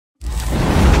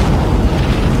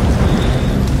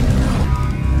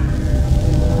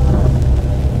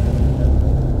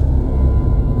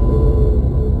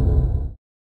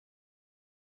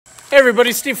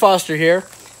everybody, Steve Foster here,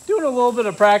 doing a little bit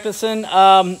of practicing.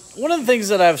 One of the things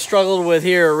that I've struggled with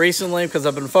here recently, because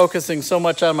I've been focusing so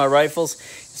much on my rifles,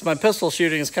 is my pistol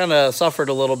shooting has kind of suffered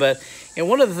a little bit. And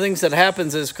one of the things that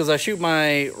happens is because I shoot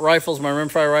my rifles, my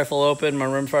rimfire rifle open, my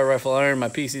rimfire rifle iron, my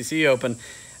PCC open,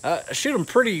 I shoot them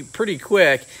pretty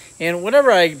quick. And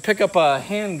whenever I pick up a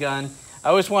handgun, I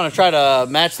always want to try to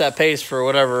match that pace for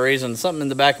whatever reason. Something in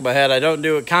the back of my head. I don't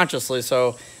do it consciously,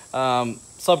 so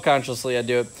subconsciously I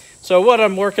do it. So what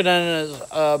I'm working on is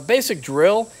a basic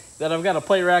drill that I've got a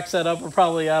plate rack set up. We're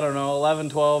probably, I don't know,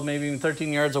 11, 12, maybe even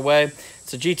 13 yards away.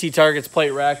 It's a GT Targets plate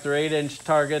rack. They're 8-inch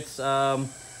targets. Yeah,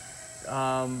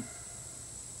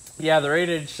 they're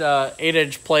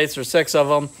 8-inch plates. There's 6 of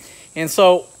them. And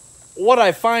so what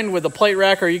I find with a plate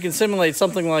rack, or you can simulate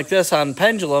something like this on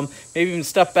pendulum, maybe even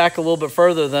step back a little bit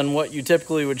further than what you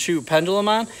typically would shoot pendulum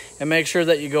on, and make sure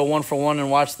that you go 1 for 1 and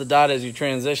watch the dot as you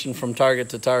transition from target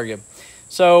to target.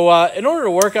 So in order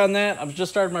to work on that, I've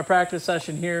just started my practice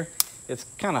session here. It's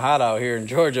kind of hot out here in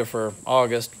Georgia for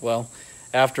August. Well,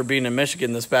 after being in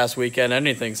Michigan this past weekend,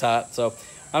 anything's hot. So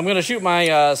I'm going to shoot my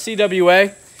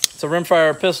CWA. It's a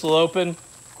rimfire pistol open.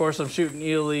 Of course, I'm shooting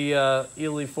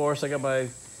Ely Force. I got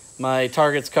my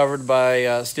targets covered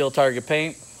by steel target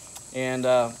paint. And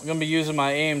I'm going to be using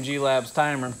my AMG Labs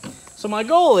timer. So my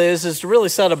goal is to really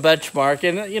set a benchmark.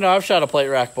 And, you know, I've shot a plate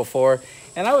rack before.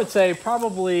 And I would say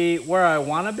probably where I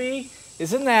want to be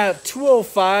is in that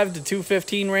 205 to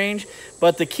 215 range.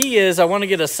 But the key is I want to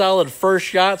get a solid first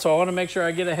shot, so I want to make sure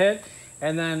I get a hit.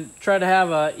 And then try to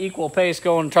have an equal pace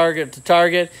going target to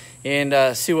target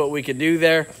and see what we can do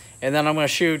there. And then I'm going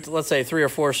to shoot, let's say 3 or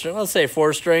 4, let's say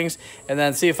 4 strings, and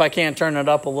then see if I can't turn it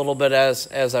up a little bit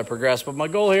as I progress. But my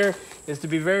goal here is to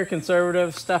be very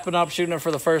conservative, stepping up, shooting it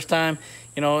for the first time,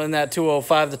 you know, in that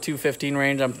 205 to 215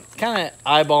 range. I'm kind of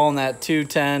eyeballing that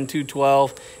 210,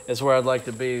 212 is where I'd like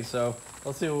to be. So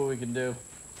let's see what we can do.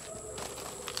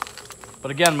 But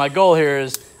again, my goal here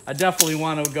is I definitely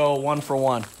want to go 1 for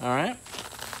 1, all right?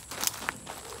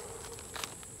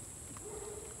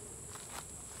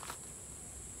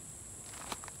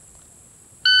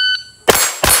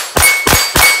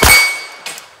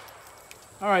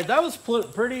 All right, that was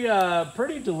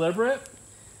pretty deliberate.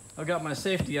 I've got my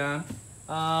safety on.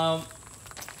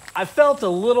 I felt a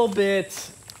little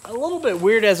bit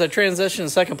weird as I transitioned to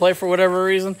second plate for whatever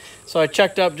reason. So I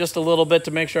checked up just a little bit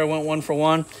to make sure I went 1 for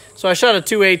 1. So I shot a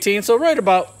 218, so right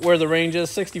about where the range is.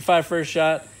 65 first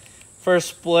shot. First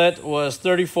split was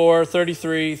 34,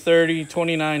 33, 30,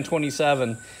 29,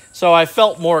 27. So I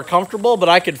felt more comfortable, but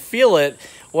I could feel it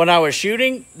when I was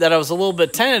shooting that I was a little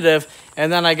bit tentative,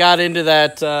 and then I got into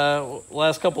that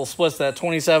last couple of splits, that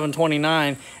 27, 29,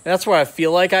 and that's where I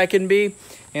feel like I can be.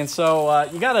 And so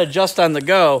you got to adjust on the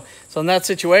go. So in that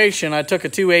situation, I took a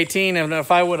 218, and if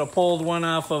I would have pulled one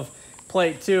off of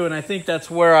plate 2, and I think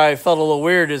that's where I felt a little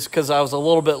weird is because I was a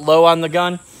little bit low on the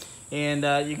gun, and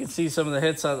you can see some of the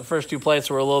hits on the first 2 plates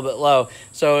were a little bit low.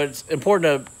 So it's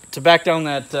important to back down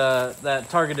that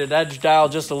targeted edge dial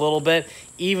just a little bit,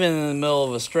 even in the middle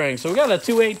of a string. So we got a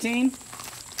 218.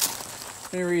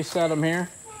 Let me reset them here.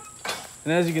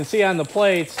 And as you can see on the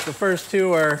plates, the first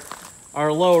 2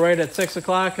 are low right at 6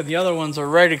 o'clock, and the other ones are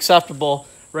right acceptable,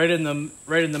 right in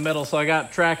the middle. So I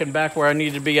got tracking back where I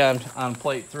need to be on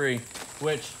plate 3,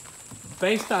 which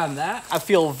based on that, I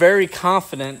feel very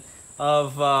confident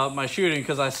of my shooting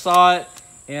because I saw it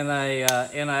and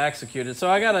I executed. So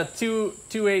I got a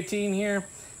 218 here.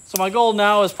 So my goal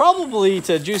now is probably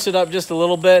to juice it up just a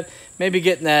little bit, maybe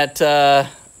get in that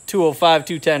 205,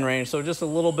 210 range. So just a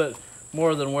little bit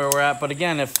more than where we're at. But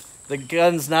again, if the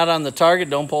gun's not on the target,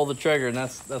 don't pull the trigger. And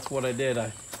that's what I did. I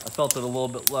felt it a little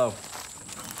bit low.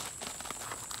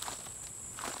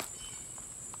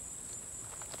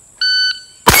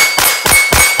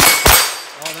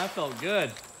 Oh, that felt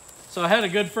good. So I had a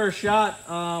good first shot.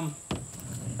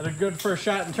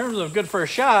 In terms of good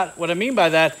first shot, what I mean by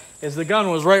that is the gun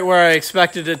was right where I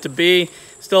expected it to be,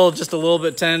 still just a little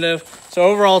bit tentative. So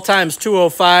overall time's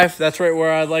 205. That's right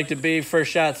where I'd like to be.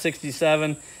 First shot,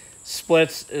 67.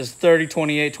 Splits is 30,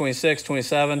 28, 26,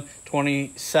 27,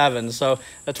 27. So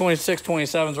a 26,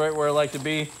 27 is right where I like to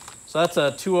be. So that's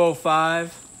a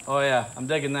 205. Oh, yeah, I'm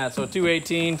digging that. So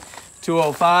 218,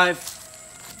 205.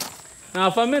 Now,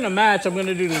 if I'm in a match, I'm going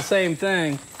to do the same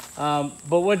thing.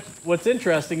 But what's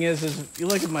interesting is if you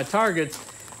look at my targets,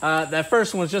 that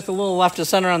first one was just a little left to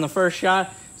center on the first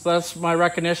shot. So that's my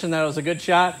recognition that it was a good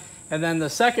shot. And then the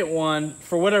second one,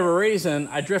 for whatever reason,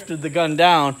 I drifted the gun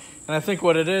down. And I think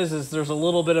what it is there's a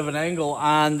little bit of an angle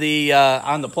on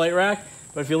the plate rack.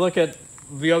 But if you look at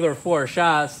the other 4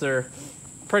 shots, they're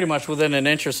pretty much within an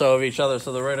inch or so of each other.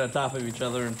 So they're right on top of each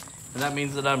other. and that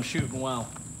means that I'm shooting well.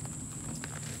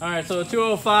 All right, so a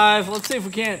 205. Let's see if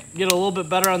we can't get a little bit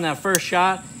better on that first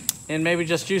shot and maybe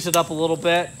just juice it up a little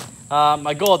bit.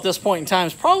 My goal at this point in time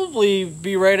is probably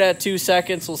be right at 2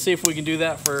 seconds. We'll see if we can do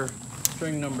that for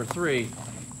string number 3.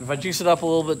 If I juice it up a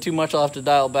little bit too much, I'll have to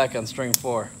dial it back on string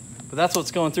 4. But that's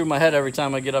what's going through my head every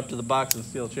time I get up to the box and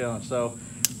steel challenge. So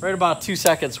right about 2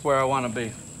 seconds where I want to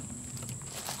be.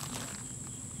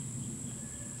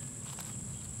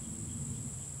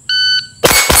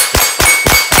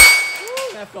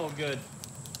 That felt good.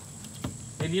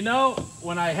 And you know,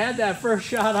 when I had that first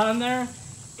shot on there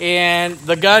and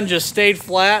the gun just stayed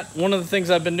flat, one of the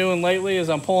things I've been doing lately is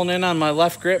I'm pulling in on my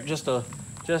left grip just a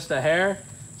hair.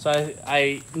 So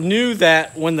I knew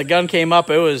that when the gun came up,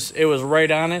 it was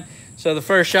right on it. So the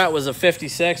first shot was a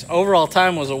 56. Overall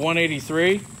time was a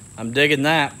 183. I'm digging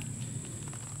that.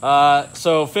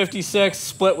 So 56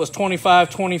 split was 25,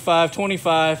 25,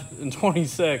 25, and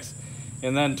 26,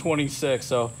 and then 26.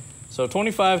 So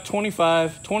 25,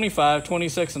 25, 25,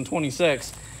 26, and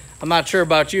 26. I'm not sure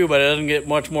about you, but it doesn't get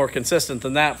much more consistent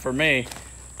than that for me.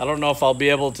 I don't know if I'll be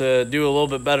able to do a little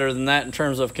bit better than that in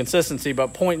terms of consistency,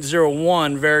 but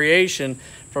 0.01 variation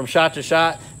from shot to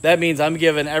shot, that means I'm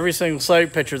giving every single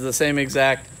sight picture the same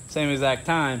exact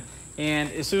time. And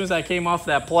as soon as I came off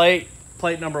that plate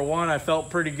number 1, I felt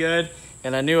pretty good,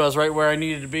 and I knew I was right where I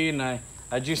needed to be, and I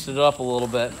juiced it up a little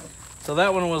bit. So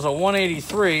that one was a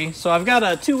 183. So I've got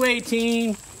a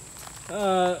 218,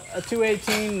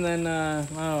 and then I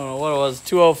don't know what it was,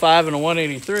 205 and a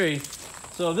 183.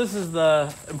 So this is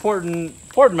the important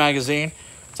magazine.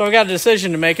 So I got a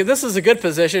decision to make, and this is a good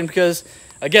position because,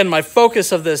 again, my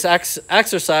focus of this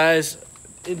exercise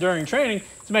during training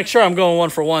is to make sure I'm going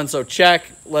 1 for 1. So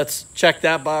let's check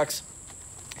that box.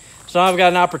 So now I've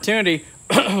got an opportunity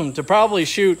to probably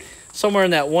shoot somewhere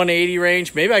in that 180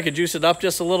 range. Maybe I could juice it up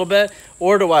just a little bit,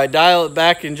 or do I dial it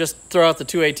back and just throw out the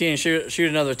 218 and shoot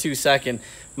another 2 second?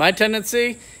 My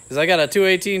tendency is I got a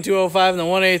 218, 205, and the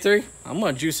 183. I'm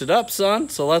gonna juice it up, son.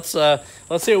 So let's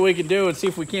see what we can do and see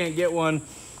if we can't get one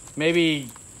maybe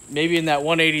in that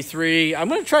 183. I'm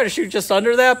gonna try to shoot just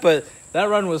under that, but that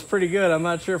run was pretty good. I'm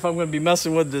not sure if I'm going to be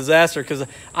messing with disaster because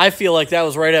I feel like that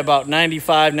was right at about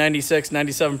 95, 96,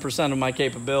 97% of my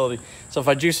capability. So if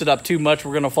I juice it up too much,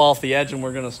 we're going to fall off the edge and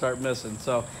we're going to start missing.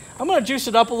 So I'm going to juice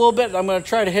it up a little bit, and I'm going to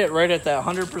try to hit right at that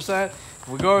 100%. If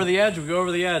we go over the edge, we go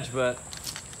over the edge, but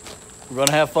we're going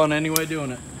to have fun anyway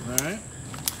doing it. All right?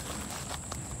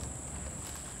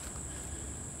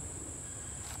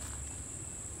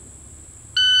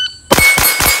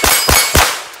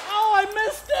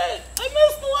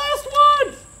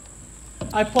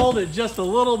 I pulled it just a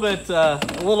little bit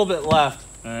left.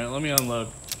 All right, let me unload.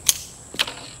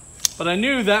 But I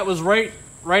knew that was right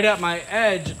at my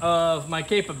edge of my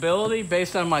capability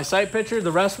based on my sight picture.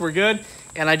 The rest were good,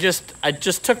 and I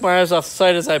just took my eyes off the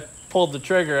sight as I pulled the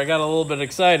trigger. I got a little bit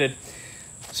excited.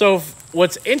 So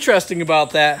what's interesting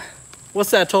about that?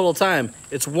 What's that total time?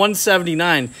 It's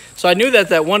 179. So I knew that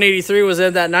 183 was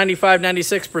in that 95,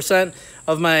 96%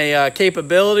 of my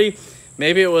capability.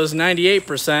 Maybe it was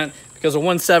 98%. Because a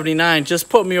 179 just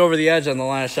put me over the edge on the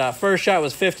last shot. First shot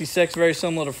was 56, very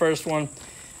similar to first one.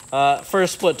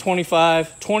 First split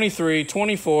 25, 23,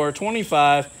 24,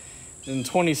 25, and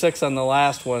 26 on the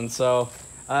last one. So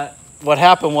what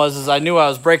happened was I knew I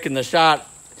was breaking the shot,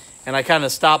 and I kind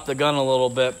of stopped the gun a little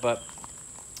bit. But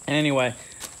anyway,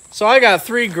 so I got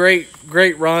 3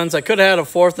 great runs. I could have had a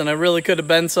 4th, and I really could have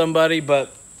been somebody.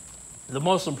 But the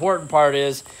most important part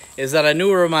is that I knew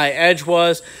where my edge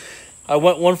was. I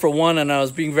went 1 for 1, and I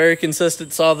was being very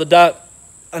consistent, saw the dot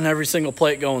on every single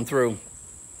plate going through.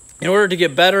 In order to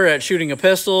get better at shooting a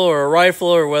pistol or a rifle,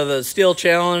 or whether it's steel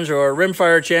challenge or a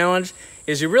rimfire challenge,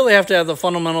 is you really have to have the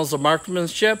fundamentals of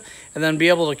marksmanship and then be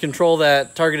able to control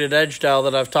that targeted edge dial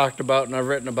that I've talked about and I've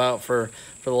written about for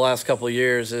the last couple of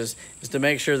years, is to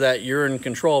make sure that you're in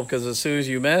control, because as soon as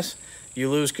you miss, you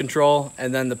lose control,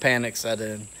 and then the panic set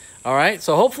in. All right,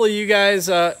 so hopefully you guys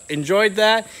enjoyed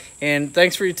that, and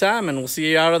thanks for your time, and we'll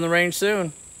see you out on the range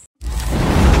soon.